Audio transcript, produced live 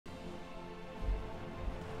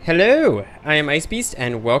Hello, I am IceBeast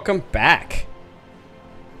and welcome back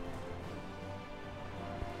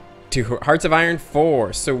to Hearts of Iron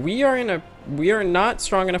 4. So we are not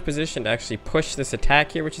strong enough position to actually push this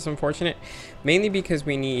attack here, which is unfortunate, mainly because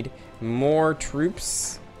we need more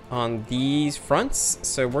troops on these fronts.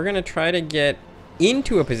 So we're going to try to get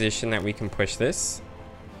into a position that we can push this.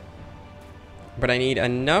 But I need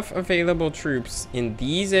enough available troops in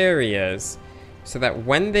these areas so that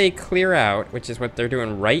when they clear out, which is what they're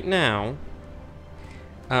doing right now,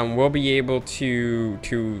 we'll be able to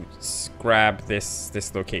grab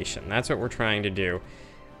this location. That's what we're trying to do.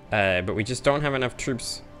 But we just don't have enough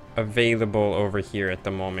troops available over here at the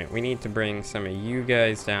moment. We need to bring some of you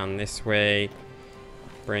guys down this way.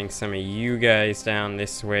 Bring some of you guys down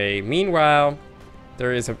this way. Meanwhile,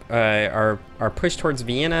 there is our push towards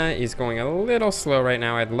Vienna is going a little slow right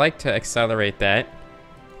now. I'd like to accelerate that.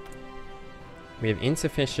 We have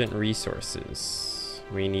insufficient resources.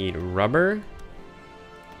 We need rubber.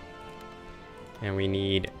 And we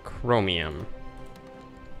need chromium.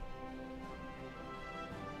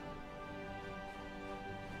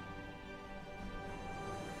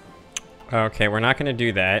 Okay, we're not going to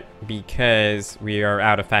do that because we are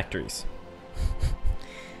out of factories.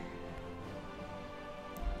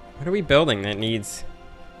 What are we building that needs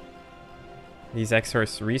these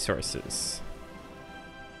excess resources?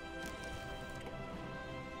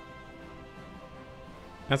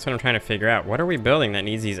 That's what I'm trying to figure out. What are we building that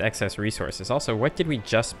needs these excess resources? Also, what did we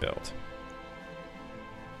just build?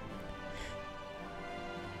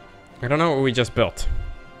 I don't know what we just built.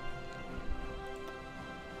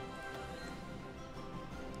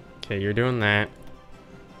 Okay, you're doing that.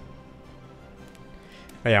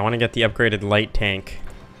 Oh yeah, I want to get the upgraded light tank.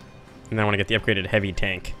 And then I want to get the upgraded heavy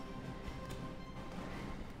tank.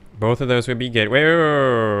 Both of those would be good.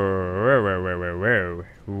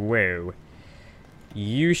 Whoa.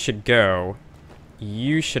 You should go.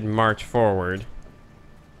 You should march forward.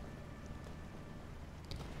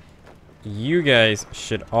 You guys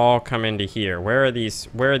should all come into here. Where are these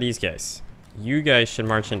guys? You guys should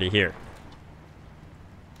march into here.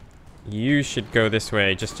 You should go this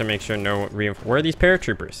way just to make sure no where are these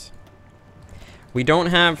paratroopers? We don't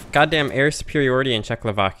have goddamn air superiority in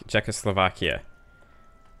Czechoslovakia.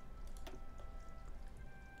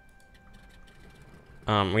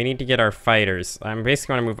 We need to get our fighters. I'm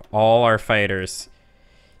basically going to move all our fighters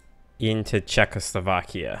into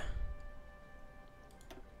Czechoslovakia.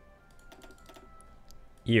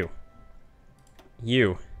 You.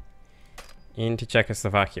 Into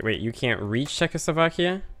Czechoslovakia. Wait, you can't reach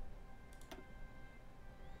Czechoslovakia?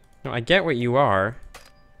 No, I get what you are.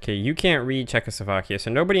 Okay, you can't read Czechoslovakia,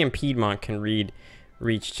 so nobody in Piedmont can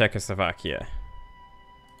reach Czechoslovakia.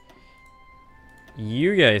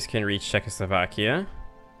 You guys can reach Czechoslovakia.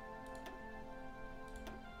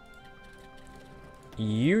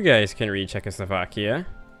 You guys can read Czechoslovakia.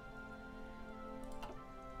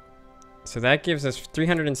 So that gives us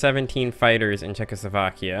 317 fighters in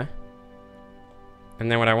Czechoslovakia. And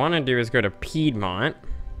then what I want to do is go to Piedmont.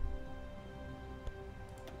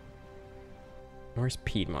 Where's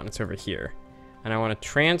Piedmont? It's over here. And I want to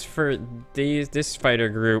transfer this fighter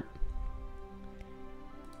group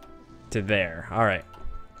to there. All right.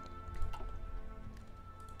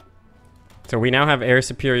 So we now have air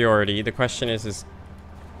superiority. The question is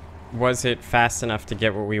was it fast enough to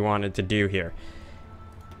get what we wanted to do here?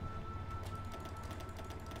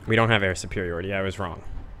 We don't have air superiority. I was wrong.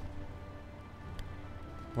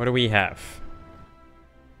 What do we have?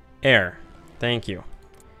 Air. Thank you.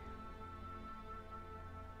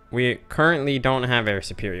 We currently don't have air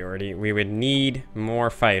superiority. We would need more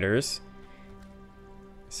fighters.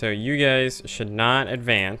 So you guys should not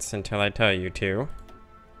advance until I tell you to.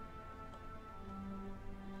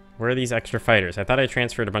 Where are these extra fighters? I thought I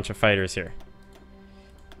transferred a bunch of fighters here.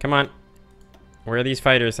 Come on. Where are these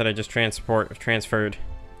fighters that I just transferred?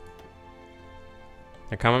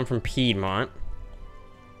 They're coming from Piedmont.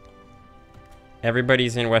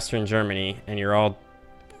 Everybody's in Western Germany, and you're all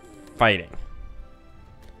fighting.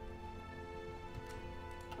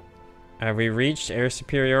 Have we reached air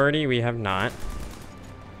superiority? We have not.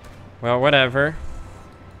 Well, whatever.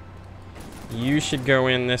 You should go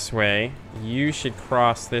in this way. You should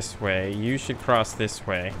cross this way. You should cross this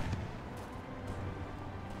way.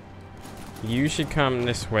 You should come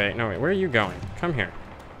this way. No, wait, where are you going? Come here.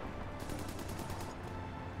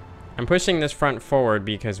 I'm pushing this front forward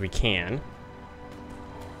because we can.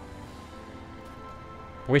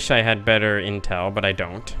 Wish I had better intel, but I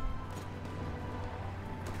don't.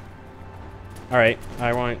 Alright,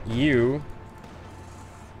 I want you.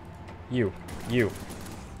 You.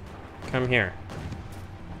 Come here.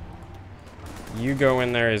 You go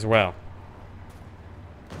in there as well.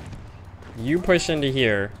 You push into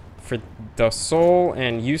here for the sole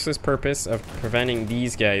and useless purpose of preventing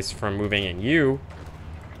these guys from moving in. You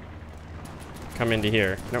come into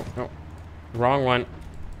here. No, no. Wrong one.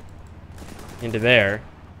 Into there.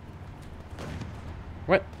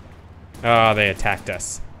 What? Oh, they attacked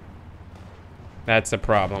us. That's a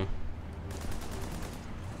problem.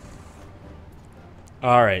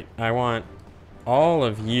 Alright, I want all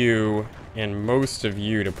of you and most of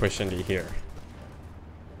you to push into here.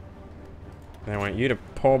 And I want you to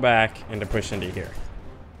pull back and to push into here.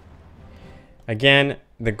 Again,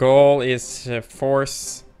 the goal is to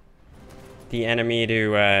force the enemy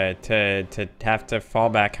to have to fall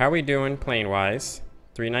back. How are we doing plane-wise?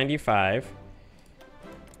 395.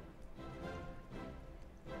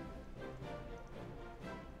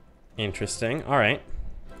 Interesting. All right.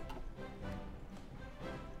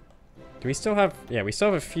 Do we still have... Yeah, we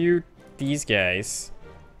still have a few these guys.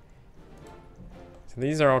 So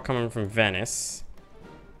these are all coming from Venice.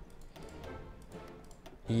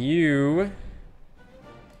 You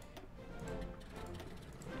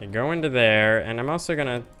go into there, and I'm also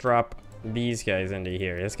gonna drop these guys into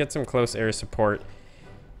here. Let's get some close air support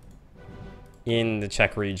in the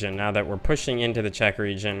Czech region now that we're pushing into the Czech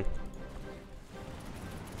region.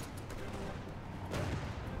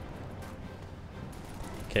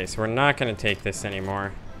 Okay, so we're not gonna take this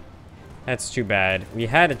anymore. That's too bad. We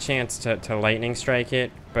had a chance to lightning strike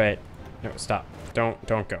it, but no, stop.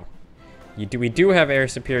 Don't go. We do have air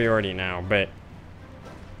superiority now, but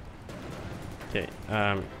okay,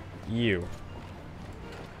 you.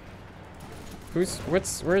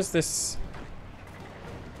 Where's this?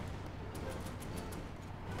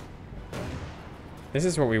 This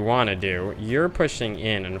is what we want to do. You're pushing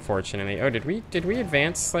in, unfortunately. Oh, did we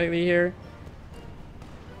advance slightly here?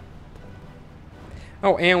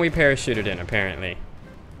 Oh, and we parachuted in, apparently.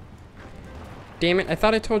 Damn it, I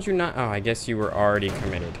thought I told you not. Oh, I guess you were already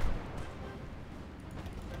committed.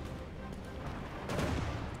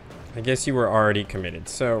 I guess you were already committed.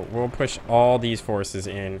 So we'll push all these forces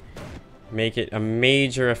in, make it a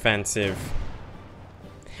major offensive.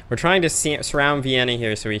 We're trying to surround Vienna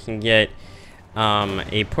here so we can get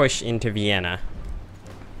a push into Vienna.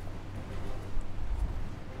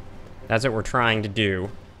 That's what we're trying to do.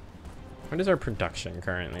 What is our production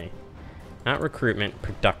currently? Not recruitment,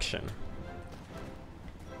 production.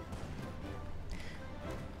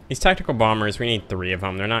 These tactical bombers, we need 3 of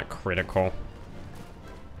them. They're not critical.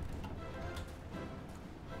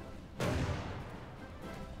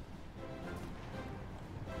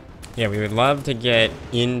 Yeah, we would love to get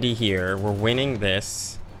into here. We're winning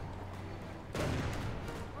this.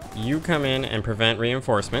 You come in and prevent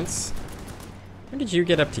reinforcements. When did you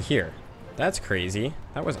get up to here? That's crazy.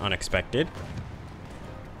 That was unexpected.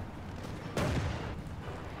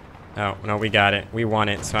 Oh, no, we got it. We won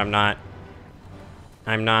it, so I'm not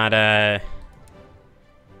going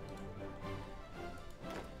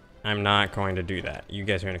to do that. You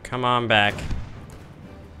guys are going to come on back.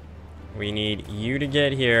 We need you to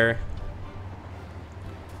get here.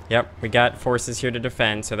 Yep, we got forces here to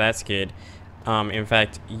defend, so that's good. In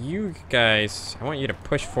fact, you guys, I want you to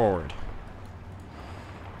push forward.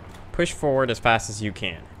 Push forward as fast as you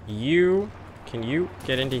can. Can you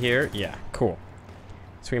get into here? Yeah, cool.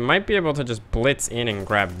 So we might be able to just blitz in and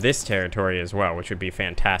grab this territory as well, which would be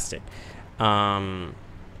fantastic. You're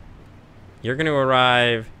going to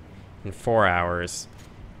arrive in 4 hours.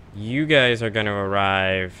 You guys are going to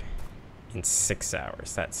arrive in 6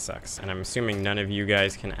 hours. That sucks. And I'm assuming none of you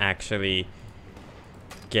guys can actually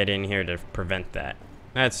get in here to prevent that.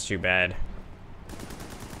 That's too bad.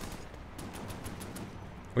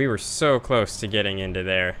 We were so close to getting into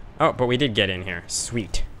there. Oh, but we did get in here.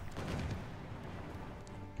 Sweet.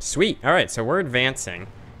 Sweet. All right, so we're advancing.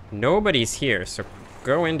 Nobody's here, so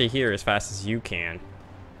go into here as fast as you can.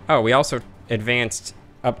 Oh, we also advanced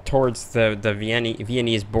up towards the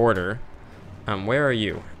Viennese border. Where are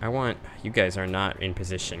you? You guys are not in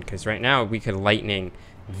position, because right now we could lightning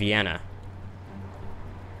Vienna.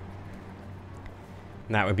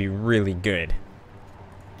 And that would be really good.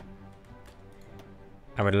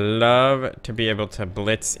 I would love to be able to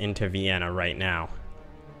blitz into Vienna right now.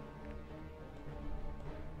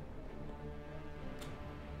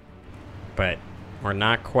 But we're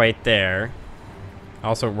not quite there.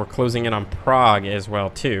 Also, we're closing in on Prague as well,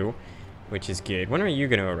 too, which is good. When are you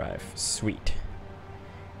going to arrive? Sweet.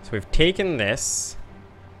 So we've taken this.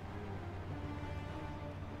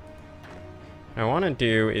 What I want to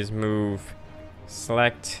do is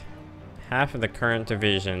select half of the current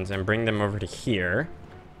divisions and bring them over to here.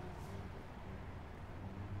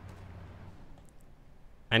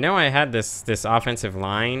 I know I had this offensive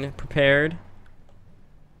line prepared.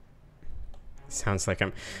 Sounds like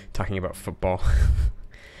I'm talking about football.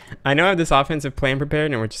 I know I have this offensive plan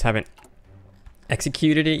prepared and we just haven't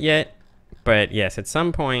executed it yet. But yes, at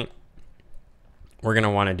some point, we're going to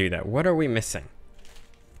want to do that. What are we missing?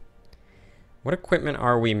 What equipment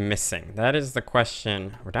are we missing? That is the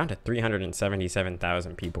question. We're down to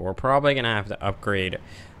 377,000 people. We're probably going to have to upgrade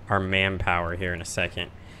our manpower here in a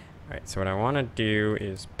second. All right, so what I want to do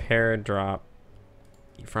is paradrop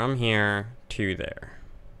from here to there.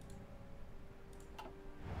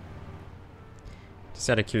 Just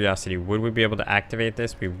out of curiosity, would we be able to activate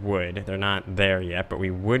this? We would. They're not there yet, but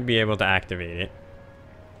we would be able to activate it.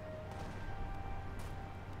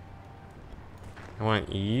 I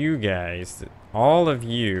want you guys, all of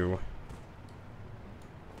you.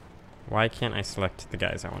 Why can't I select the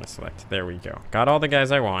guys I want to select? There we go. Got all the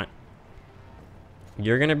guys I want.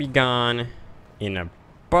 You're going to be gone in a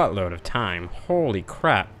buttload of time. Holy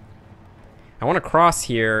crap. I want to cross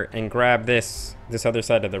here and grab this other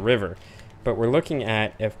side of the river. But we're looking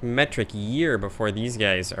at a metric year before these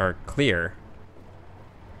guys are clear.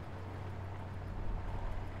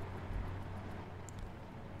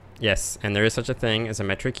 Yes, and there is such a thing as a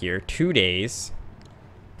metric year. 2 days.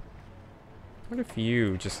 What if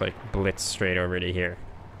you just like blitz straight over to here?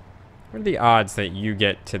 What are the odds that you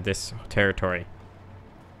get to this territory?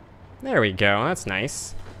 There we go, that's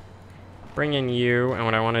nice. Bring in you, and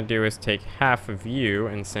what I want to do is take half of you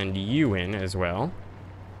and send you in as well.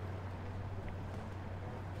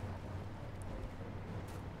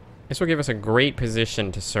 This will give us a great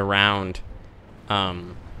position to surround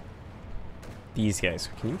these guys.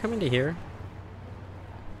 Can you come into here?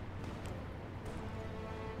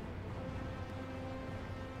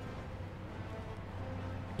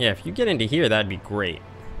 Yeah, if you get into here, that'd be great.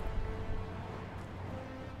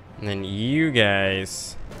 And then you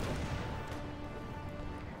guys...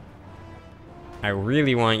 I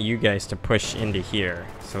really want you guys to push into here.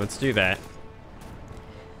 So let's do that.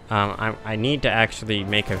 I need to actually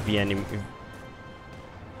make a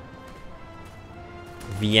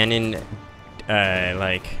Vienna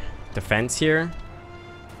like defense here.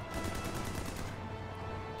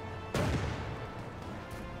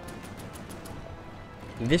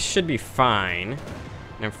 This should be fine.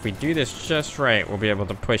 And if we do this just right, we'll be able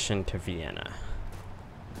to push into Vienna.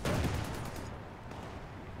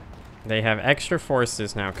 They have extra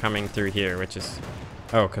forces now coming through here, which is...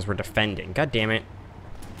 Oh, because we're defending. God damn it.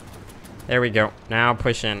 There we go. Now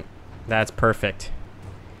push in. That's perfect.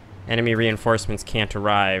 Enemy reinforcements can't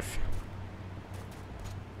arrive.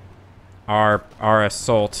 Our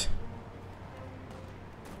assault.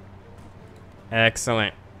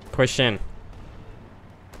 Excellent. Push in.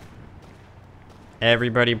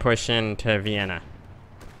 Everybody push in to Vienna.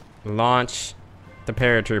 Launch the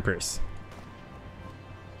paratroopers.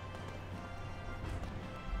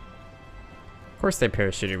 Of course they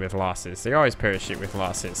parachuted with losses. They always parachute with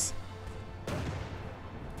losses.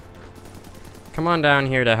 Come on down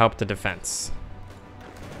here to help the defense.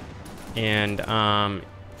 And,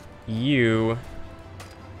 you...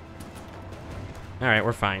 Alright,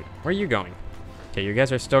 we're fine. Where are you going? Okay, you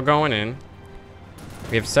guys are still going in.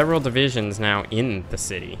 We have several divisions now in the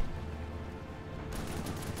city.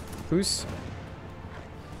 Who's...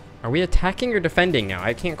 Are we attacking or defending now?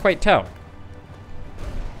 I can't quite tell.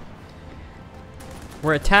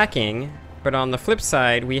 We're attacking, but on the flip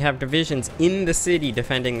side, we have divisions in the city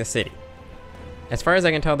defending the city. As far as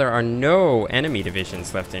I can tell, there are no enemy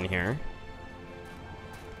divisions left in here.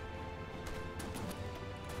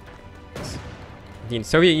 The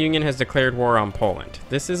Soviet Union has declared war on Poland.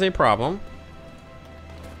 This is a problem.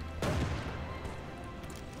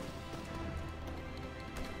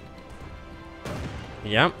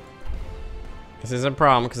 Yep. This is a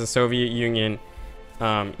problem because the Soviet Union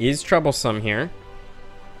is troublesome here.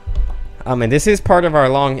 And this is part of our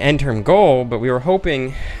long end-term goal, but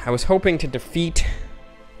I was hoping to defeat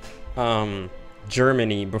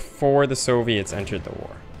Germany before the Soviets entered the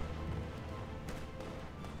war.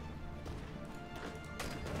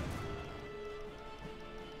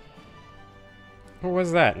 What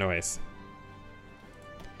was that noise?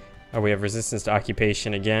 Oh, we have resistance to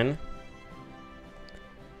occupation again.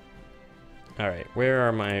 Alright, where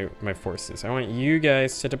are my forces? I want you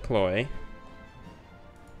guys to deploy.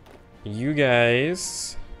 You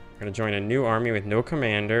guys are going to join a new army with no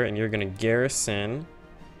commander, and you're going to garrison.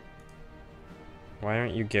 Why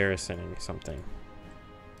aren't you garrisoning something?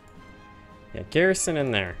 Yeah, garrison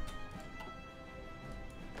in there.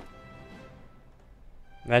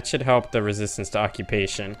 That should help the resistance to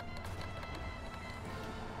occupation.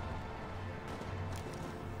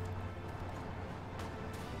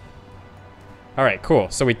 All right, cool.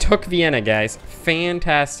 So we took Vienna, guys.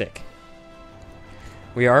 Fantastic.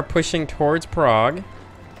 We are pushing towards Prague.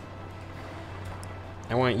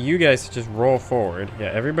 I want you guys to just roll forward. Yeah,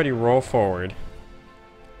 everybody roll forward.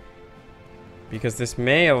 Because this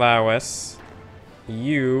may allow us...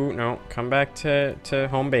 No, come back to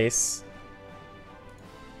home base.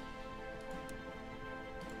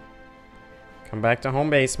 Come back to home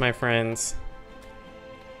base, my friends.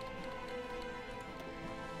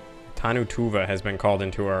 Tanu Tuva has been called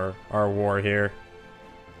into our war here.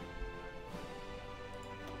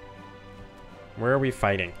 Where are we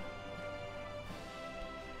fighting?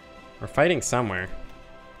 We're fighting somewhere.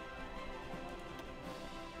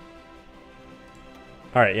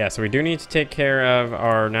 Alright, yeah, so we do need to take care of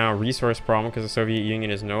our now resource problem because the Soviet Union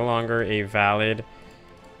is no longer a valid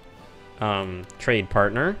trade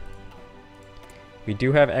partner. We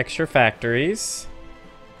do have extra factories.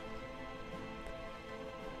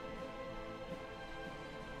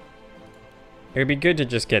 It would be good to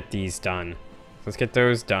just get these done. Let's get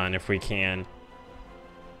those done if we can.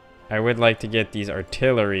 I would like to get these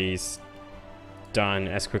artilleries done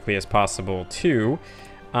as quickly as possible too.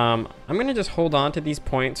 I'm going to just hold on to these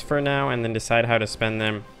points for now and then decide how to spend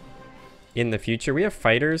them in the future. We have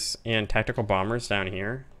fighters and tactical bombers down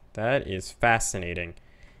here. That is fascinating.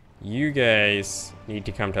 You guys need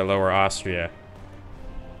to come to Lower Austria.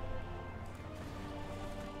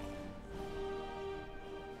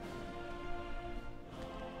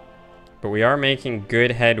 But we are making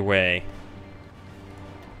good headway.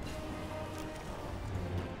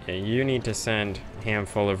 Yeah, you need to send a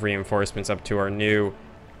handful of reinforcements up to our new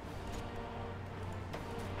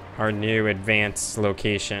advanced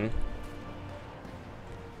location.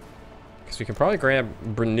 Because we can probably grab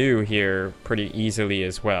Brno here pretty easily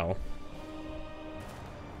as well.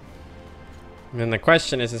 And then the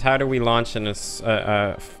question is how do we launch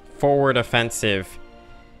a forward offensive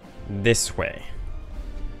this way?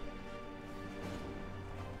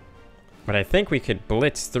 But I think we could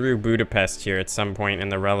blitz through Budapest here at some point in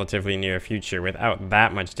the relatively near future without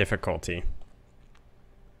that much difficulty.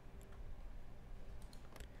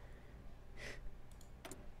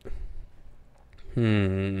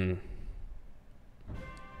 Man,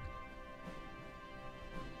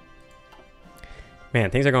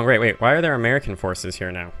 things are going great. Wait, why are there American forces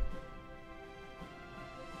here now?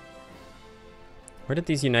 Where did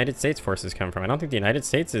these United States forces come from? I don't think the United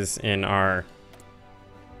States is in our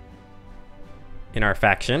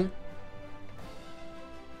faction.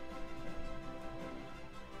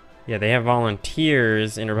 Yeah, they have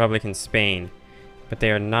volunteers in Republican Spain, but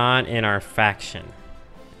they are not in our faction.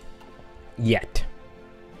 Yet.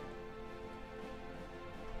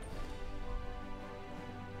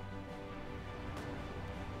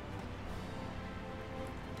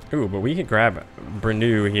 Ooh, but we could grab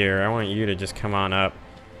Brno here. I want you to just come on up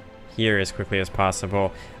here as quickly as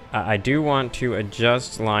possible. I do want to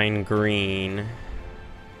adjust line green.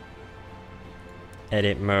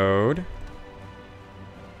 Edit mode.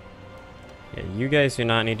 Yeah, you guys do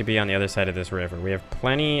not need to be on the other side of this river. We have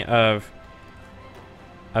plenty of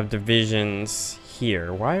divisions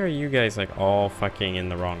here. Why are you guys like all fucking in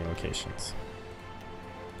the wrong locations?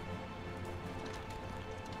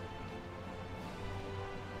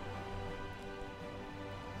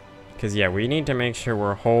 Because yeah, we need to make sure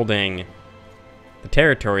we're holding the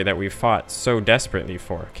territory that we fought so desperately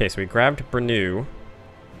for. Okay, so we grabbed Brno.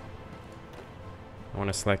 I want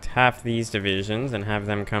to select half these divisions and have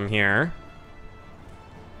them come here.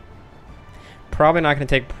 Probably not going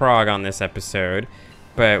to take Prague on this episode,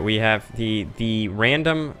 but we have the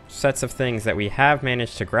random sets of things that we have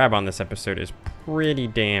managed to grab on this episode is pretty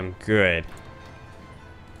damn good.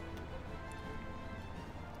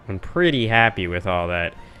 I'm pretty happy with all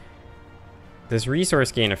that. This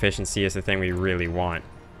resource gain efficiency is the thing we really want.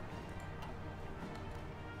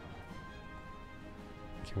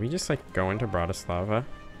 Can we just like go into Bratislava?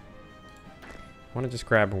 I want to just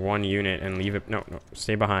grab one unit and leave it. No,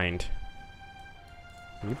 stay behind.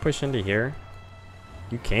 Can you push into here?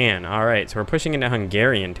 You can. All right, so we're pushing into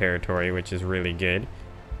Hungarian territory, which is really good.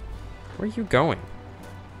 Where are you going?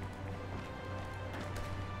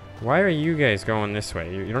 Why are you guys going this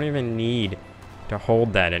way? You don't even need to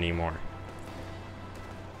hold that anymore.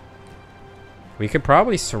 We could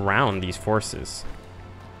probably surround these forces,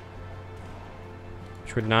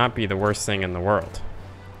 which would not be the worst thing in the world.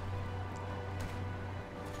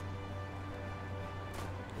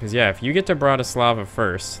 Because yeah, if you get to Bratislava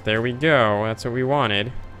first, there we go, that's what we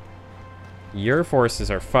wanted. Your forces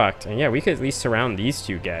are fucked, and yeah, we could at least surround these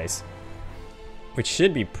two guys, which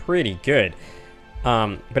should be pretty good.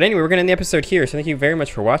 But anyway, we're going to end the episode here, so thank you very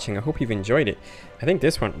much for watching. I hope you've enjoyed it. I think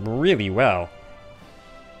this went really well.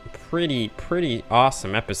 pretty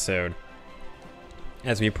awesome episode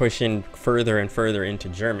as we push in further and further into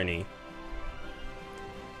Germany.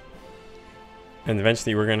 And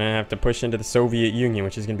eventually we're gonna have to push into the Soviet Union,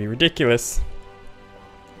 which is gonna be ridiculous.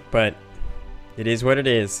 But it is what it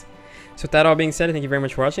is. So with that all being said, thank you very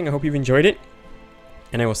much for watching. I hope you've enjoyed it.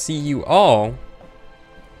 And I will see you all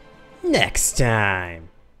next time.